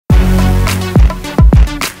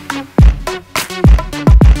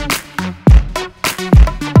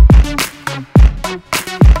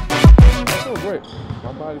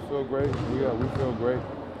great,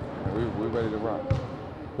 and we're ready to rock.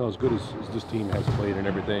 No, as good as this team has played and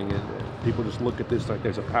everything, and people just look at this like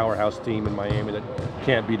there's a powerhouse team in Miami that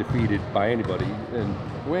can't be defeated by anybody. And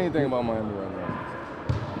We ain't thinking about Miami right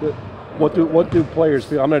now. what do players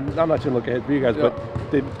feel? I'm not trying to look ahead for you guys, Yeah.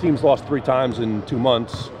 but the team's lost 3 times in 2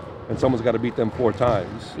 months, and someone's got to beat them 4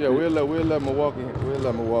 times. Yeah, we'll let Milwaukee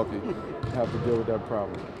have to deal with that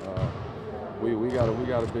problem. We got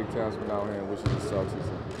a big task in our hand, which is the Celtics.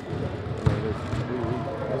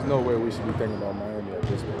 There's no way we should be thinking about Miami at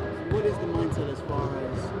this point. What is the mindset as far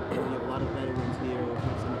as you have a lot of veterans here who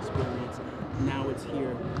have some experience? Now it's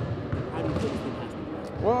here. How do you think it has to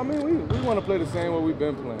play? Well, I mean, we want to play the same way we've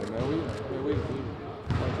been playing, man. We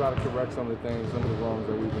want to try to correct some of the things, some of the wrongs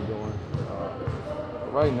that we've been doing.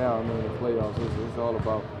 Right now, I mean, in the playoffs, it's all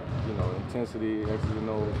about, intensity, X's and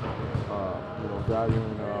O's,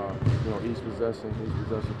 valuing, each possession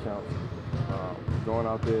counts. Going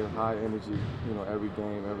out there, high energy, every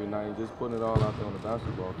game, every night, just putting it all out there on the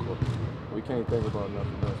basketball court. We can't think about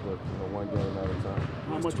nothing else but, one game at a time.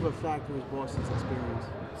 How much of a factor is Boston's experience?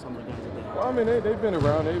 Some of the guys are there. Well, I mean, they've been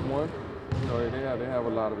around, they've won. They have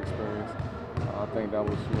a lot of experience. I think that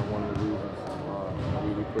was, one of the reasons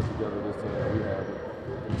we put together this team that we have,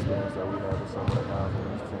 the experience that we have with some of the guys on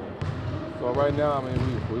this team. So right now, I mean,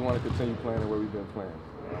 we want to continue playing the way we've been playing.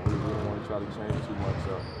 We don't want to try to change too much.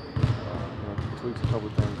 Tweak a couple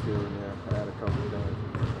things here and there, add a couple things.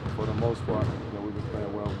 For the most part, we've been playing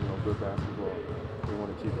well, good basketball. We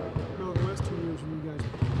want to keep that going. Bill, the last 2 years when you guys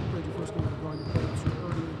played your first game out of guard, you played up so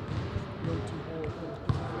early, road to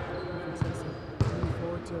looking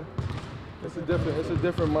forward to. It's a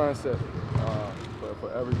different mindset for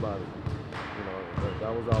everybody. That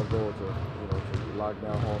was our goal to lock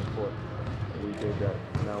down home court. We did that.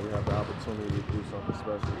 Now we have the opportunity to do something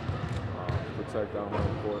special, protect our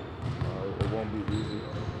home court. It won't be easy.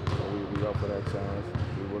 We up for that challenge.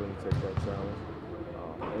 We're willing to take that challenge.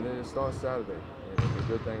 And then it starts Saturday. And the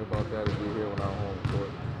good thing about that is we're here on our home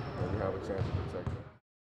court and we have a chance to protect it.